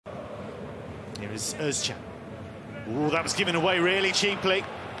Here is Özcan. Ooh, that was given away really cheaply.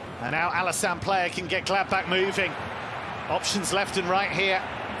 And now Alassane Player can get Gladbach moving. Options left and right here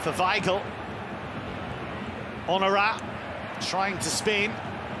for Weigl. Honorat trying to spin.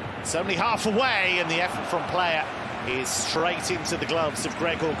 It's only half away, and the effort from Player is straight into the gloves of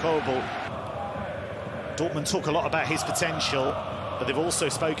Gregor Kobel. Dortmund talk a lot about his potential, but they've also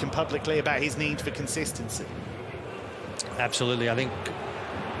spoken publicly about his need for consistency. Absolutely, I think.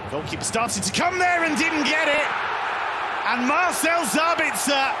 Goalkeeper started to come there and didn't get it. And Marcel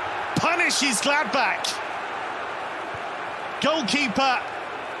Sabitzer punishes Gladbach. Goalkeeper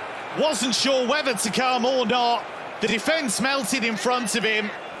wasn't sure whether to come or not. The defence melted in front of him,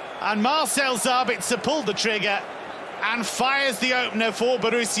 and Marcel Sabitzer pulled the trigger and fires the opener for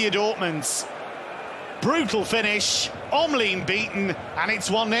Borussia Dortmund. Brutal finish, Omlin beaten, and it's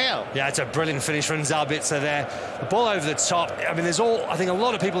 1-0. Yeah, it's a brilliant finish from Sabitzer there. The ball over the top. I mean, I think a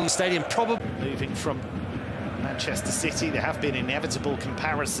lot of people in the stadium probably... Moving from Manchester City, there have been inevitable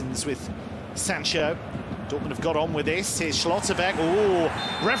comparisons with Sancho. Dortmund have got on with this. Here's Schlotterbeck. Oh,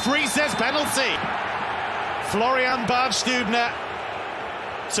 referee says penalty. Florian Badstubner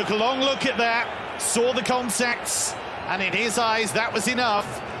took a long look at that, saw the contacts, and in his eyes, that was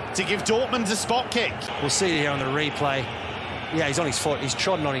enough to give Dortmund a spot kick. We'll see it here on the replay. Yeah, he's on his foot. He's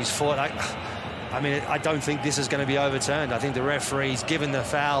trodden on his foot. I mean, I don't think this is going to be overturned. I think the referee's given the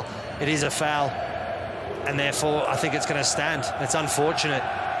foul. It is a foul, and therefore I think it's going to stand. It's unfortunate.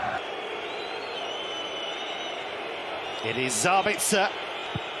 It is Sabitzer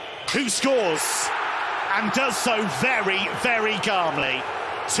who scores, and does so very, very calmly.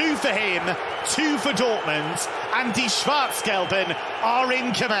 2 for him, 2 for Dortmund, and Die Schwarzgelben are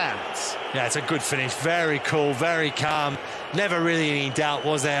in command. Yeah, it's a good finish. Very cool, very calm. Never really any doubt,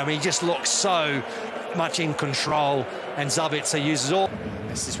 was there? I mean, he just looks so much in control, and Sabitzer uses all...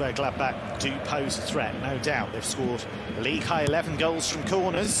 This is where Gladbach do pose a threat, no doubt. They've scored a league-high 11 goals from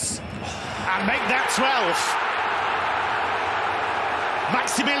corners, and make that 12.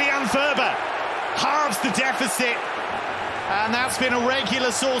 Maximilian Ferber halves the deficit, and that's been a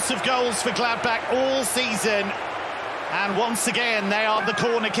regular source of goals for Gladbach all season. And once again, they are the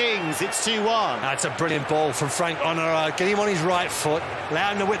corner kings. It's 2-1. That's a brilliant ball from Frank Honorat. Get him on his right foot,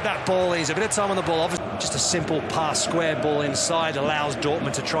 allow him to whip that ball in. He's a bit of time on the ball. Obviously, just a simple pass, square ball inside, allows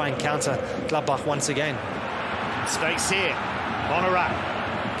Dortmund to try and counter Gladbach once again. Space here. Honorat,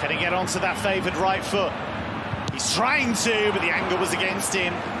 can he get onto that favoured right foot? He's trying to, but the angle was against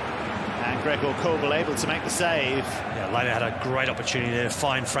him. And Gregor Kobel able to make the save. Yeah, Leiter had a great opportunity there to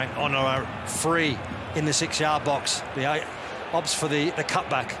find Frank Honorat free in the 6-yard box. The opts for the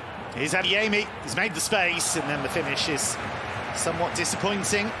cutback. Here's Adeyemi. He's made the space, and then the finish is somewhat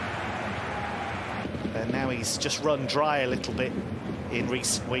disappointing. And now he's just run dry a little bit in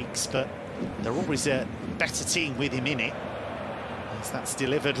recent weeks, but they're always a better team with him in it. As that's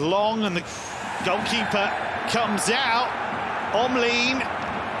delivered long, and the goalkeeper comes out. Omlin,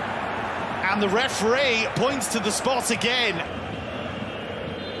 and the referee points to the spot again.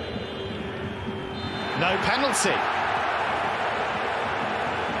 No penalty.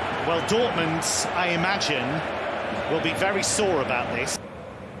 Well, Dortmund, I imagine, will be very sore about this.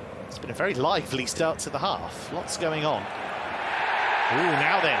 It's been a very lively start to the half. Lots going on. Ooh,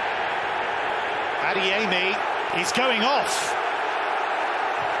 now then. Adeyemi is going off.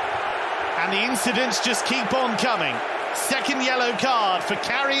 And the incidents just keep on coming. Second yellow card for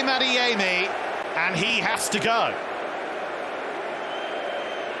Karim Adeyemi, and he has to go.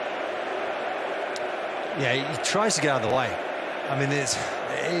 Yeah, he tries to get out of the way. I mean, it's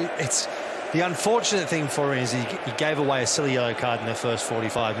the unfortunate thing for him is he gave away a silly yellow card in the first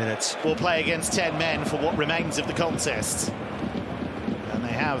 45 minutes. We'll play against 10 men for what remains of the contest. And they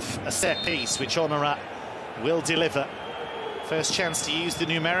have a set piece, which Honorat will deliver. First chance to use the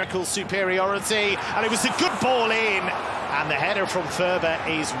numerical superiority, and it was a good ball in, and the header from Ferber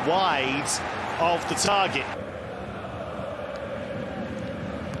is wide of the target.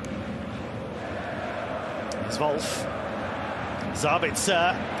 It's Wolf.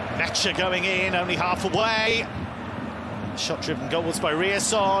 Sabitzer, Mecha going in, only half away. Shot-driven goals by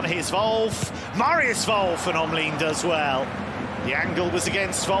Riasson. Here's Wolf. Marius Wolf, and Omlin does well. The angle was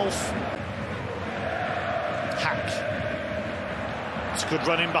against Wolf. Hack. It's a good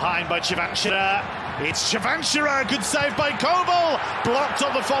run in behind by Chavanchara. It's Chavanchara, good save by Kobel. Blocked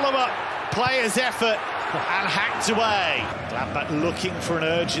on the follow-up. Player's effort, and hacked away. Gladbach looking for an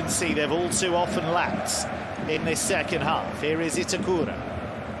urgency they've all too often lacked in this second half. Here is Itakura.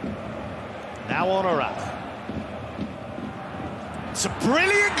 Now Honorat. It's a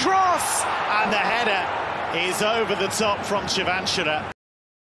brilliant cross, and the header is over the top from Chavanchara.